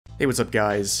Hey, what's up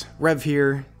guys? Rev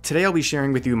here. Today I'll be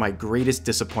sharing with you my greatest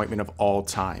disappointment of all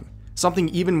time. Something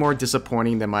even more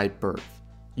disappointing than my birth.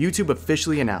 YouTube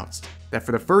officially announced that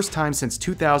for the first time since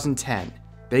 2010,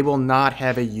 they will not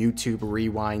have a YouTube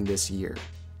Rewind this year.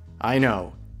 I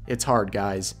know, it's hard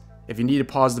guys. If you need to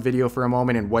pause the video for a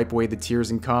moment and wipe away the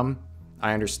tears and come,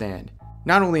 I understand.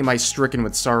 Not only am I stricken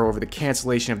with sorrow over the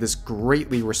cancellation of this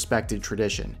greatly respected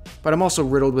tradition, but I'm also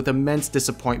riddled with immense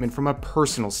disappointment from a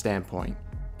personal standpoint.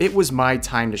 It was my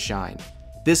time to shine.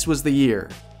 This was the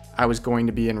year I was going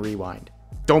to be in Rewind.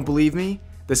 Don't believe me?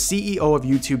 The CEO of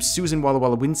YouTube, Susan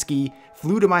Walowalowinski,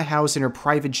 flew to my house in her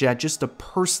private jet just to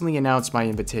personally announce my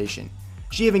invitation.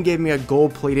 She even gave me a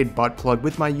gold-plated butt plug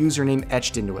with my username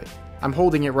etched into it. I'm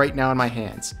holding it right now in my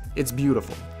hands. It's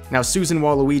beautiful. Now, Susan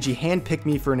Waluigi handpicked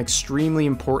me for an extremely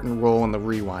important role in the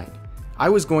Rewind. I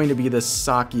was going to be the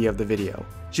Saki of the video.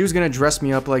 She was going to dress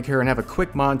me up like her and have a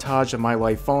quick montage of my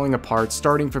life falling apart,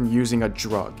 starting from using a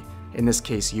drug, in this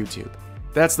case YouTube.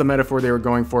 That's the metaphor they were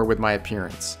going for with my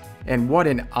appearance. And what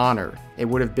an honor it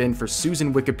would have been for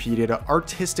Susan Wikipedia to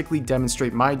artistically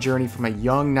demonstrate my journey from a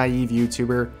young, naive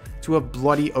YouTuber to a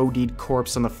bloody OD'd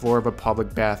corpse on the floor of a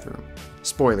public bathroom.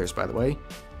 Spoilers, by the way.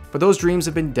 But those dreams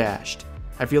have been dashed.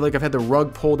 I feel like I've had the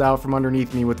rug pulled out from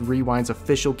underneath me with Rewind's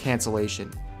official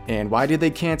cancellation. And why did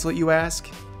they cancel it, you ask?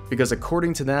 Because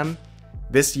according to them,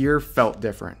 this year felt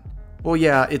different. Well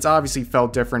yeah, it's obviously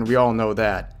felt different, we all know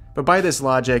that. But by this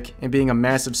logic, and being a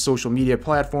massive social media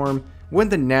platform,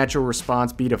 wouldn't the natural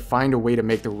response be to find a way to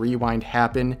make the Rewind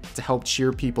happen to help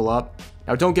cheer people up?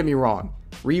 Now don't get me wrong,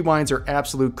 Rewinds are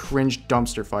absolute cringe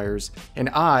dumpster fires, and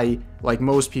I, like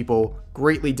most people,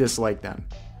 greatly dislike them.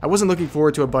 I wasn't looking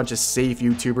forward to a bunch of safe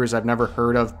YouTubers I've never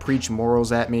heard of preach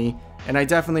morals at me, and I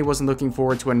definitely wasn't looking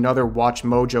forward to another Watch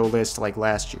Mojo list like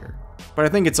last year. But I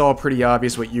think it's all pretty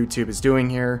obvious what YouTube is doing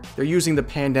here. They're using the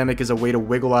pandemic as a way to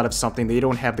wiggle out of something they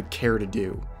don't have the care to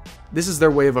do. This is their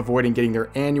way of avoiding getting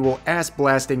their annual ass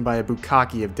blasting by a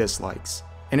bukkake of dislikes.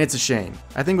 And it's a shame.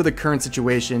 I think with the current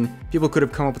situation, people could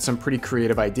have come up with some pretty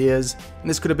creative ideas, and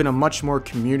this could have been a much more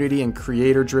community and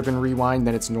creator driven Rewind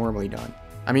than it's normally done.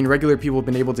 I mean, regular people have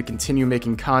been able to continue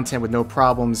making content with no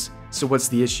problems, so what's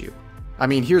the issue? I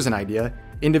mean, here's an idea.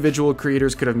 Individual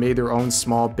creators could have made their own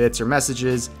small bits or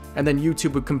messages, and then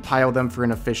YouTube would compile them for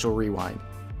an official Rewind.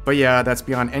 But yeah, that's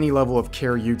beyond any level of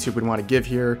care YouTube would want to give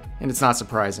here, and it's not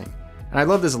surprising. And I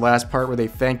love this last part where they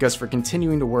thank us for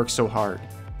continuing to work so hard.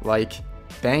 Like,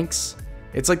 thanks?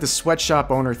 It's like the sweatshop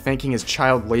owner thanking his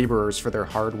child laborers for their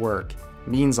hard work.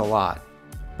 Means a lot.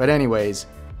 But anyways,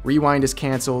 Rewind is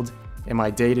cancelled, and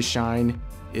my day to shine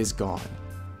is gone.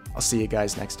 I'll see you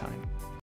guys next time.